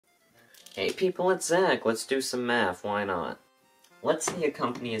Hey people, it's Zach. Let's do some math, why not? Let's say a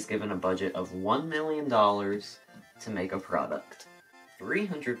company is given a budget of $1 million to make a product.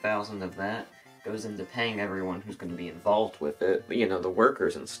 300,000 of that goes into paying everyone who's going to be involved with it, you know, the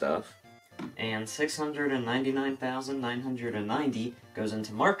workers and stuff. And 699,990 goes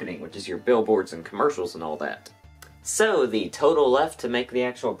into marketing, which is your billboards and commercials and all that. So, the total left to make the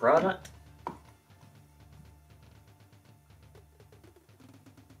actual product?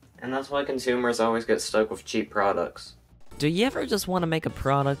 And that's why consumers always get stuck with cheap products. Do you ever just want to make a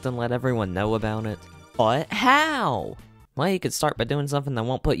product and let everyone know about it? What? How? Well, you could start by doing something that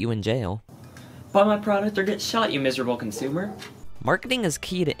won't put you in jail. Buy my product or get shot, you miserable consumer. Marketing is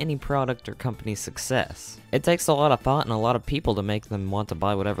key to any product or company's success. It takes a lot of thought and a lot of people to make them want to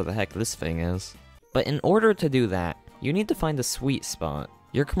buy whatever the heck this thing is. But in order to do that, you need to find a sweet spot.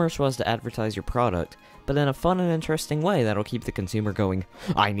 Your commercial has to advertise your product, but in a fun and interesting way that'll keep the consumer going,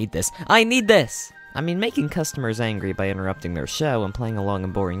 I need this! I need this! I mean, making customers angry by interrupting their show and playing a long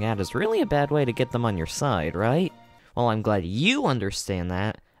and boring ad is really a bad way to get them on your side, right? Well, I'm glad you understand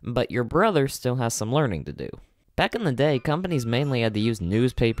that, but your brother still has some learning to do. Back in the day, companies mainly had to use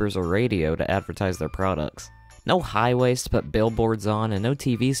newspapers or radio to advertise their products. No highways to put billboards on, and no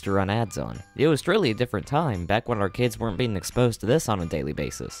TVs to run ads on. It was truly a different time, back when our kids weren't being exposed to this on a daily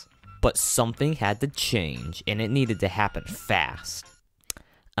basis. But something had to change, and it needed to happen fast.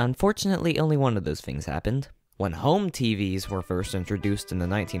 Unfortunately, only one of those things happened. When home TVs were first introduced in the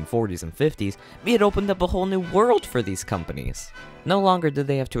 1940s and 50s, it opened up a whole new world for these companies. No longer did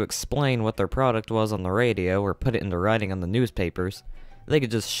they have to explain what their product was on the radio or put it into writing on the newspapers. They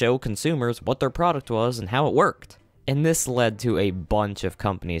could just show consumers what their product was and how it worked. And this led to a bunch of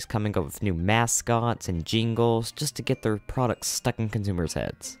companies coming up with new mascots and jingles just to get their products stuck in consumers'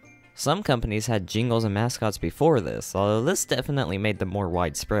 heads. Some companies had jingles and mascots before this, although this definitely made them more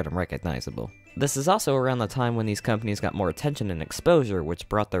widespread and recognizable. This is also around the time when these companies got more attention and exposure, which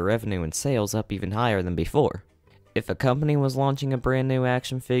brought their revenue and sales up even higher than before. If a company was launching a brand new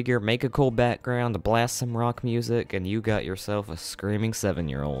action figure, make a cool background, blast some rock music, and you got yourself a screaming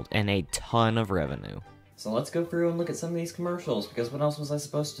 7-year-old and a ton of revenue. So let's go through and look at some of these commercials, because what else was I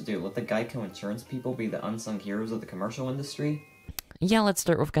supposed to do? Let the Geico insurance people be the unsung heroes of the commercial industry? Yeah, let's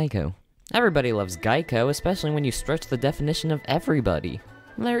start with Geico. Everybody loves Geico, especially when you stretch the definition of everybody.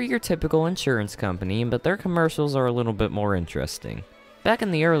 They're your typical insurance company, but their commercials are a little bit more interesting. Back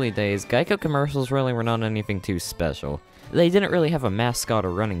in the early days, Geico commercials really were not anything too special. They didn't really have a mascot or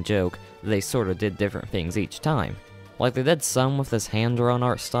running joke, they sorta did different things each time. Like they did some with this hand-drawn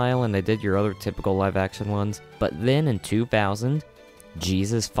art style and they did your other typical live-action ones, but then in 2000,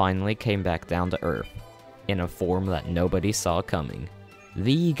 Jesus finally came back down to Earth, in a form that nobody saw coming.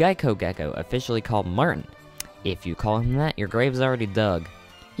 The Geico Gecko, officially called Martin. If you call him that, your grave's already dug.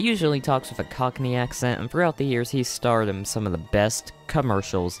 He usually talks with a Cockney accent, and throughout the years he's starred in some of the best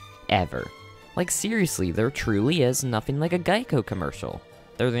commercials ever. Like seriously, there truly is nothing like a Geico commercial.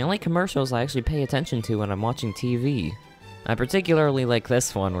 They're the only commercials I actually pay attention to when I'm watching TV. I particularly like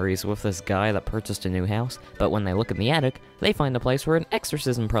this one where he's with this guy that purchased a new house, but when they look in the attic, they find a place where an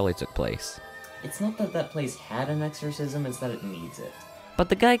exorcism probably took place. It's not that that place had an exorcism, it's that it needs it. But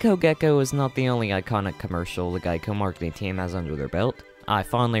the Geico Gecko is not the only iconic commercial the Geico marketing team has under their belt. I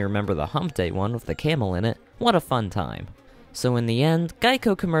fondly remember the Hump Day one with the camel in it. What a fun time. So in the end,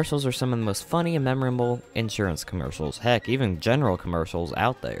 Geico commercials are some of the most funny and memorable insurance commercials, heck, even general commercials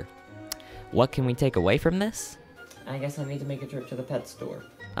out there. What can we take away from this? I guess I need to make a trip to the pet store.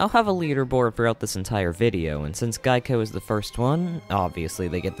 I'll have a leaderboard throughout this entire video, and since Geico is the first one, obviously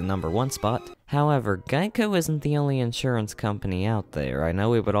they get the #1 spot. However, Geico isn't the only insurance company out there. I know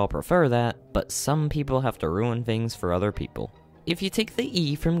we would all prefer that, but some people have to ruin things for other people. If you take the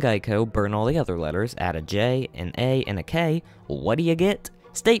E from Geico, burn all the other letters, add a J, an A, and a K, what do you get?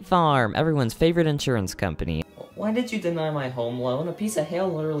 State Farm, everyone's favorite insurance company. Why did you deny my home loan? A piece of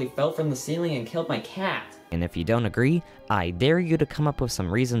hail literally fell from the ceiling and killed my cat. And if you don't agree, I dare you to come up with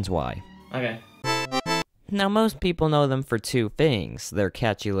some reasons why. Okay. Now most people know them for two things, their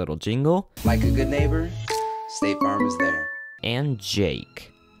catchy little jingle, like a good neighbor, State Farm is there, and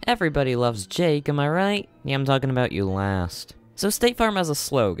Jake. Everybody loves Jake, am I right? Yeah, I'm talking about you last. So State Farm has a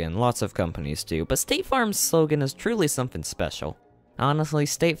slogan, lots of companies do, but State Farm's slogan is truly something special. Honestly,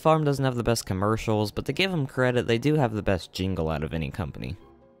 State Farm doesn't have the best commercials, but to give them credit, they do have the best jingle out of any company.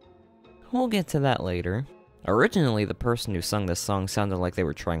 We'll get to that later. Originally, the person who sung this song sounded like they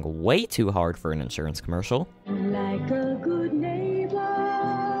were trying way too hard for an insurance commercial. Like a good neighbor,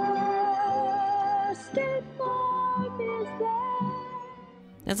 State Farm is there.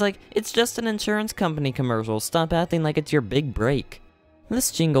 It's like, it's just an insurance company commercial, stop acting like it's your big break. This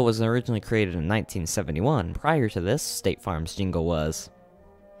jingle was originally created in 1971. Prior to this, State Farm's jingle was.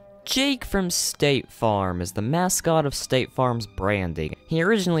 Jake from State Farm is the mascot of State Farm's branding. He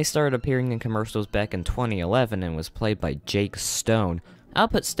originally started appearing in commercials back in 2011 and was played by Jake Stone. I'll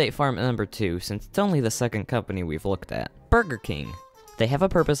put State Farm at number 2 since it's only the second company we've looked at. Burger King. They have a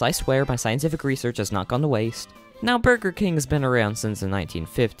purpose, I swear my scientific research has not gone to waste. Now Burger King has been around since the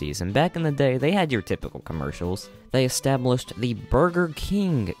 1950s, and back in the day they had your typical commercials. They established the Burger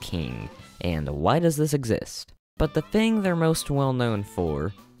King King, and why does this exist? But the thing they're most well known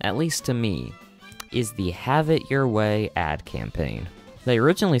for, at least to me, is the Have It Your Way ad campaign. They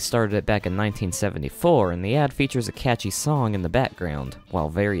originally started it back in 1974, and the ad features a catchy song in the background, while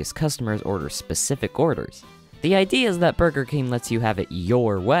various customers order specific orders. The idea is that Burger King lets you have it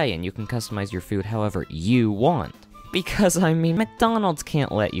your way, and you can customize your food however you want. Because, I mean, McDonald's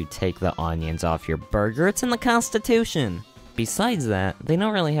can't let you take the onions off your burger, it's in the Constitution! Besides that, they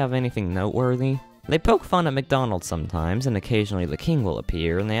don't really have anything noteworthy. They poke fun at McDonald's sometimes, and occasionally the king will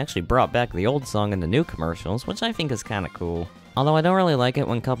appear, and they actually brought back the old song in the new commercials, which I think is kinda cool. Although I don't really like it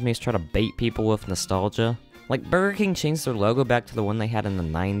when companies try to bait people with nostalgia. Like, Burger King changed their logo back to the one they had in the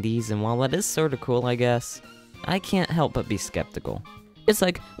 90s, and while that is sorta cool, I guess, I can't help but be skeptical. It's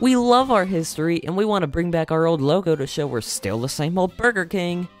like, we love our history, and we want to bring back our old logo to show we're still the same old Burger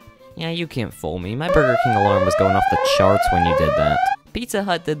King. Yeah, you can't fool me. My Burger King alarm was going off the charts when you did that. Pizza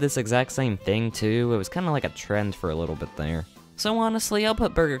Hut did this exact same thing too. It was kinda like a trend for a little bit there. So honestly, I'll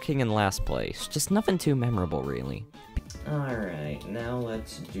put Burger King in last place. Just nothing too memorable, really. Alright, now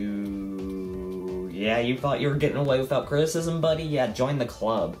let's do... Yeah, you thought you were getting away without criticism, buddy? Yeah, join the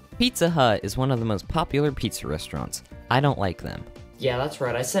club. Pizza Hut is one of the most popular pizza restaurants. I don't like them. Yeah, that's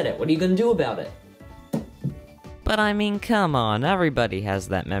right, I said it. What are you gonna do about it? But I mean, come on, everybody has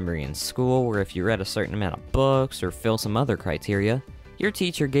that memory in school where if you read a certain amount of books or fill some other criteria, your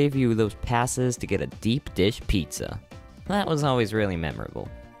teacher gave you those passes to get a deep dish pizza. That was always really memorable.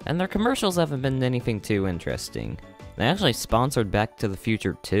 And their commercials haven't been anything too interesting. They actually sponsored Back to the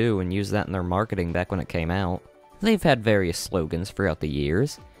Future 2 and used that in their marketing back when it came out. They've had various slogans throughout the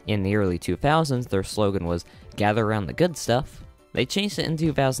years. In the early 2000s, their slogan was, "Gather around the good stuff." They changed it in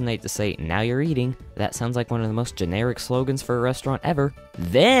 2008 to say, "Now you're eating." That sounds like one of the most generic slogans for a restaurant ever.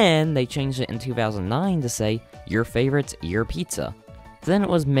 Then they changed it in 2009 to say, "Your favorites, your pizza." Then it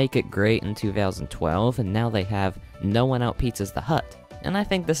was "Make It Great" in 2012, and now they have "No One Outpizzas the Hut." And I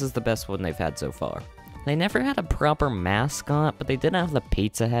think this is the best one they've had so far. They never had a proper mascot, but they did have the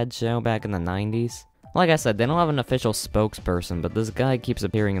Pizza Head show back in the 90s. Like I said, they don't have an official spokesperson, but this guy keeps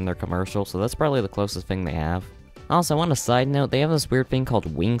appearing in their commercials, so that's probably the closest thing they have. Also, on a side note, they have this weird thing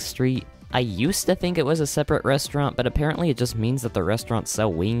called Wing Street. I used to think it was a separate restaurant, but apparently it just means that the restaurants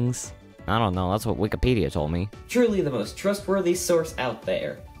sell wings. I don't know, that's what Wikipedia told me. Truly the most trustworthy source out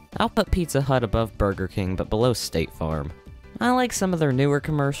there. I'll put Pizza Hut above Burger King, but below State Farm. I like some of their newer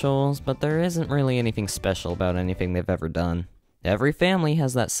commercials, but there isn't really anything special about anything they've ever done. Every family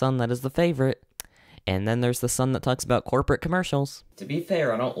has that son that is the favorite. And then there's the son that talks about corporate commercials. To be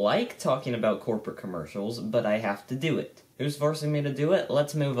fair, I don't like talking about corporate commercials, but I have to do it. Who's forcing me to do it?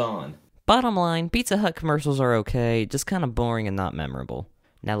 Let's move on. Bottom line, Pizza Hut commercials are okay, just kind of boring and not memorable.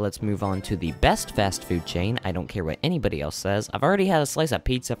 Now let's move on to the best fast food chain. I don't care what anybody else says. I've already had a slice of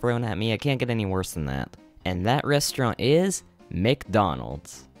pizza thrown at me. I can't get any worse than that. And that restaurant is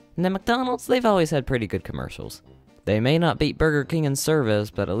McDonald's. Now McDonald's, they've always had pretty good commercials. They may not beat Burger King in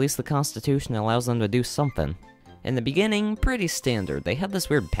service, but at least the Constitution allows them to do something. In the beginning, pretty standard. They had this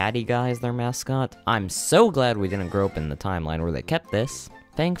weird patty guy as their mascot. I'm so glad we didn't grow up in the timeline where they kept this.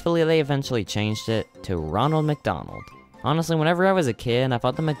 Thankfully, they eventually changed it to Ronald McDonald. Honestly, whenever I was a kid, I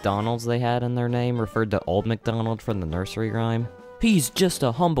thought the McDonald's they had in their name referred to Old MacDonald from the nursery rhyme. He's just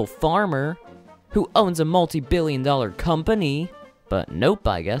a humble farmer who owns a multi-billion-dollar company. But nope,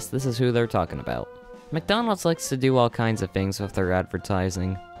 I guess this is who they're talking about. McDonald's likes to do all kinds of things with their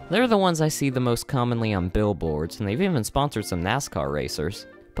advertising. They're the ones I see the most commonly on billboards, and they've even sponsored some NASCAR racers.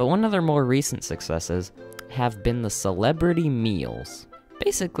 But one of their more recent successes have been the celebrity meals.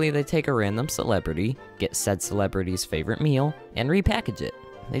 Basically, they take a random celebrity, get said celebrity's favorite meal, and repackage it.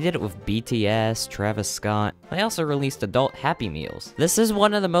 They did it with BTS, Travis Scott. They also released adult Happy Meals. This is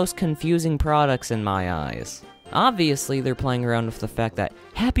one of the most confusing products in my eyes. Obviously, they're playing around with the fact that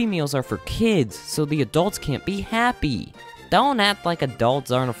Happy Meals are for kids, so the adults can't be happy. Don't act like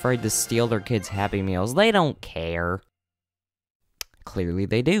adults aren't afraid to steal their kids' Happy Meals. They don't care. Clearly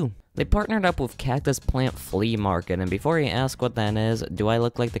they do. They partnered up with Cactus Plant Flea Market, and before you ask what that is, do I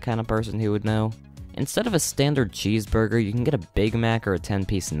look like the kind of person who would know? Instead of a standard cheeseburger, you can get a Big Mac or a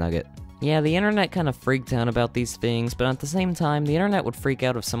 10-piece nugget. Yeah, the internet kind of freaked out about these things, but at the same time, the internet would freak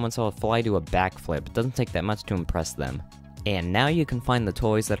out if someone saw a fly do a backflip. It doesn't take that much to impress them. And now you can find the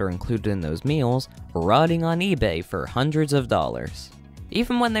toys that are included in those meals rotting on eBay for hundreds of dollars.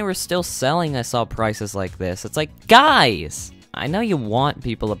 Even when they were still selling, I saw prices like this. It's like, guys! I know you want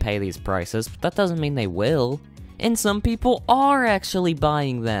people to pay these prices, but that doesn't mean they will. And some people are actually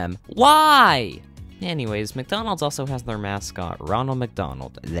buying them. Why? Anyways, McDonald's also has their mascot, Ronald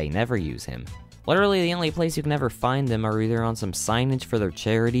McDonald. They never use him. Literally the only place you can ever find them are either on some signage for their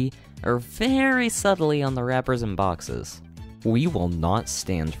charity, or very subtly on the wrappers and boxes. We will not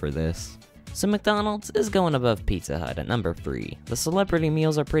stand for this. So McDonald's is going above Pizza Hut at number 3. The celebrity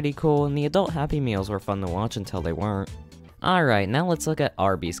meals are pretty cool, and the adult Happy Meals were fun to watch until they weren't. Alright, now let's look at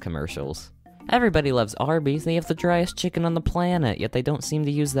Arby's commercials. Everybody loves Arby's, they have the driest chicken on the planet, yet they don't seem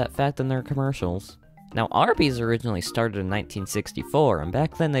to use that fact in their commercials. Now, Arby's originally started in 1964, and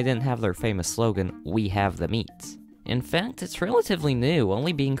back then they didn't have their famous slogan, "We have the meats." In fact, it's relatively new,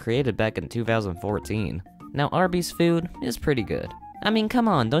 only being created back in 2014. Now, Arby's food is pretty good. I mean, come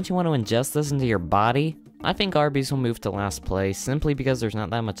on, don't you want to ingest this into your body? I think Arby's will move to last place, simply because there's not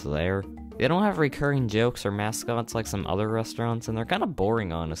that much there. They don't have recurring jokes or mascots like some other restaurants, and they're kinda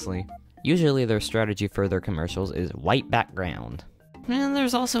boring, honestly. Usually their strategy for their commercials is white background. And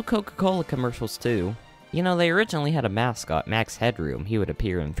there's also Coca-Cola commercials too. You know, they originally had a mascot, Max Headroom. He would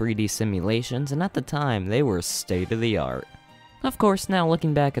appear in 3D simulations, and at the time, they were state-of-the-art. Of course, now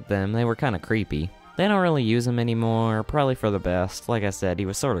looking back at them, they were kinda creepy. They don't really use him anymore, probably for the best. Like I said, he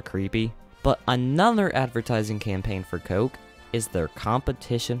was sorta creepy. But another advertising campaign for Coke is their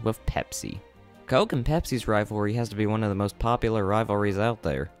competition with Pepsi. Coke and Pepsi's rivalry has to be one of the most popular rivalries out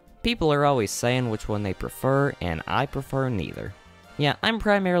there. People are always saying which one they prefer, and I prefer neither. Yeah, I'm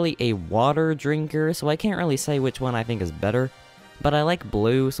primarily a water drinker, so I can't really say which one I think is better, but I like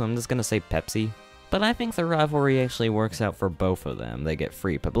blue, so I'm just gonna say Pepsi. But I think the rivalry actually works out for both of them. They get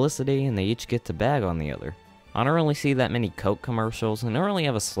free publicity, and they each get to bag on the other. I don't really see that many Coke commercials, and they don't really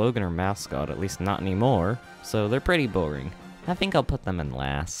have a slogan or mascot, at least not anymore, so they're pretty boring. I think I'll put them in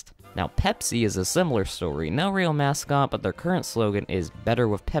last. Now, Pepsi is a similar story. No real mascot, but their current slogan is Better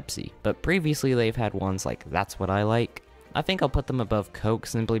with Pepsi, but previously they've had ones like That's What I Like. I think I'll put them above Coke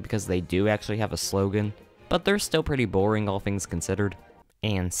simply because they do actually have a slogan, but they're still pretty boring, all things considered.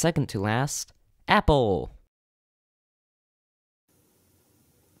 And second to last, Apple.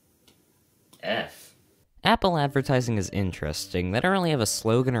 F. Apple advertising is interesting. They don't really have a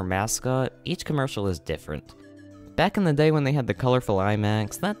slogan or mascot. Each commercial is different. Back in the day when they had the colorful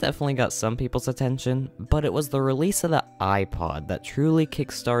iMacs, that definitely got some people's attention, but it was the release of the iPod that truly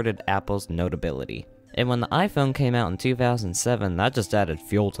kickstarted Apple's notability. And when the iPhone came out in 2007, that just added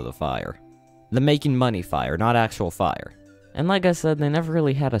fuel to the fire. The making money fire, not actual fire. And like I said, they never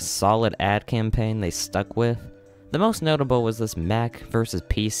really had a solid ad campaign they stuck with. The most notable was this Mac versus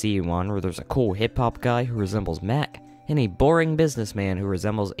PC one, where there's a cool hip-hop guy who resembles Mac, and a boring businessman who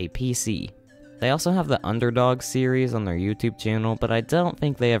resembles a PC. They also have the Underdog series on their YouTube channel, but I don't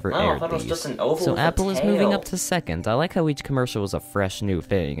think they ever aired these. So Apple is moving up to second. I like how each commercial is a fresh new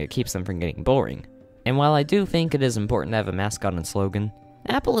thing. It keeps them from getting boring. And while I do think it is important to have a mascot and slogan,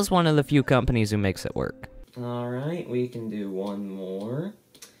 Apple is one of the few companies who makes it work. Alright, we can do one more.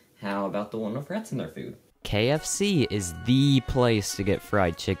 How about the one with rats in their food? KFC is the place to get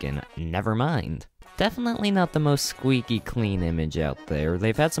fried chicken, never mind. Definitely not the most squeaky clean image out there.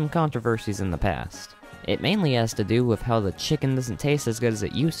 They've had some controversies in the past. It mainly has to do with how the chicken doesn't taste as good as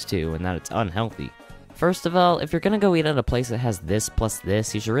it used to, and that it's unhealthy. First of all, if you're gonna go eat at a place that has this plus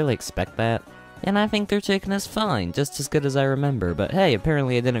this, you should really expect that. And I think their chicken is fine, just as good as I remember, but hey,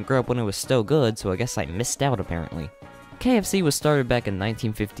 apparently I didn't grow up when it was still good, so I guess I missed out apparently. KFC was started back in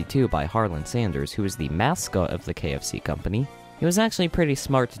 1952 by Harlan Sanders, who was the mascot of the KFC company. He was actually pretty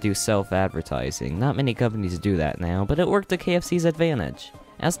smart to do self-advertising. Not many companies do that now, but it worked to KFC's advantage.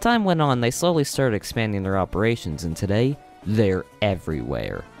 As time went on, they slowly started expanding their operations, and today, they're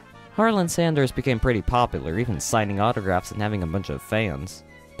everywhere. Harlan Sanders became pretty popular, even signing autographs and having a bunch of fans.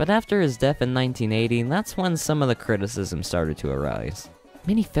 But after his death in 1980, that's when some of the criticism started to arise.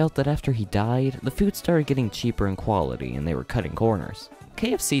 Many felt that after he died, the food started getting cheaper in quality and they were cutting corners.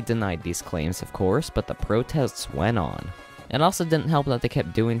 KFC denied these claims, of course, but the protests went on. It also didn't help that they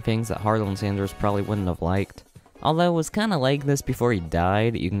kept doing things that Harlan Sanders probably wouldn't have liked. Although it was kinda like this before he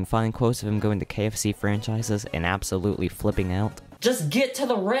died, you can find quotes of him going to KFC franchises and absolutely flipping out. Just get to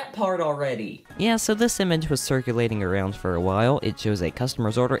the rat part already! Yeah, so this image was circulating around for a while. It shows a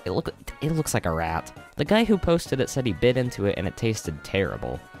customer's order. It looks like a rat. The guy who posted it said he bit into it and it tasted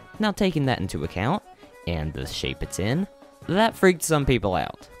terrible. Now taking that into account, and the shape it's in, that freaked some people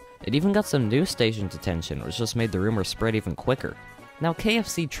out. It even got some news stations' attention, which just made the rumor spread even quicker. Now,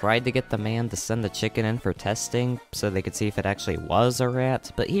 KFC tried to get the man to send the chicken in for testing, so they could see if it actually was a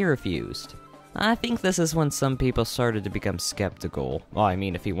rat, but he refused. I think this is when some people started to become skeptical. Well, I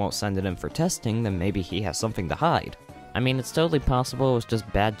mean, if he won't send it in for testing, then maybe he has something to hide. I mean, it's totally possible it was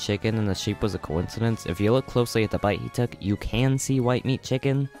just bad chicken and the sheep was a coincidence. If you look closely at the bite he took, you can see white meat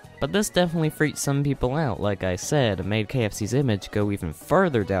chicken. But this definitely freaked some people out, like I said, and made KFC's image go even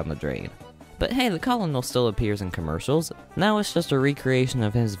further down the drain. But hey, the Colonel still appears in commercials. Now it's just a recreation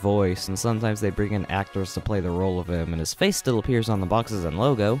of his voice, and sometimes they bring in actors to play the role of him, and his face still appears on the boxes and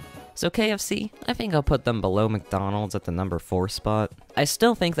logo. So KFC, I think I'll put them below McDonald's at the number 4 spot. I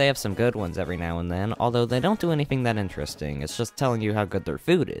still think they have some good ones every now and then, although they don't do anything that interesting. It's just telling you how good their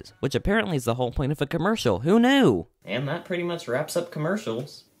food is, which apparently is the whole point of a commercial. Who knew? And that pretty much wraps up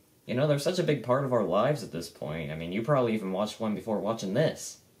commercials. You know, they're such a big part of our lives at this point. I mean, you probably even watched one before watching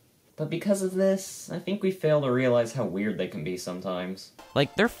this. But because of this, I think we fail to realize how weird they can be sometimes.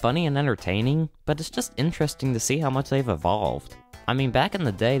 Like, they're funny and entertaining, but it's just interesting to see how much they've evolved. I mean, back in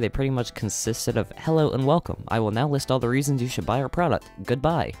the day, they pretty much consisted of, hello and welcome, I will now list all the reasons you should buy our product,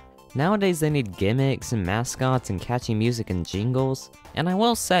 goodbye. Nowadays, they need gimmicks and mascots and catchy music and jingles. And I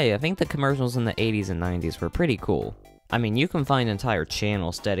will say, I think the commercials in the 80s and 90s were pretty cool. I mean, you can find entire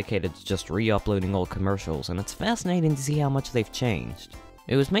channels dedicated to just re-uploading old commercials, and it's fascinating to see how much they've changed.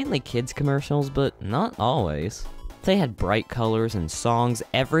 It was mainly kids commercials, but not always. They had bright colors and songs.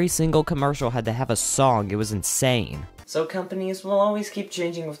 Every single commercial had to have a song. It was insane. So companies will always keep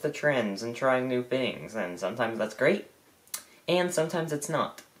changing with the trends and trying new things, and sometimes that's great, and sometimes it's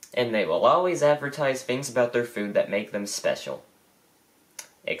not. And they will always advertise things about their food that make them special.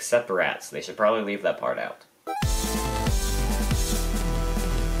 Except rats. They should probably leave that part out.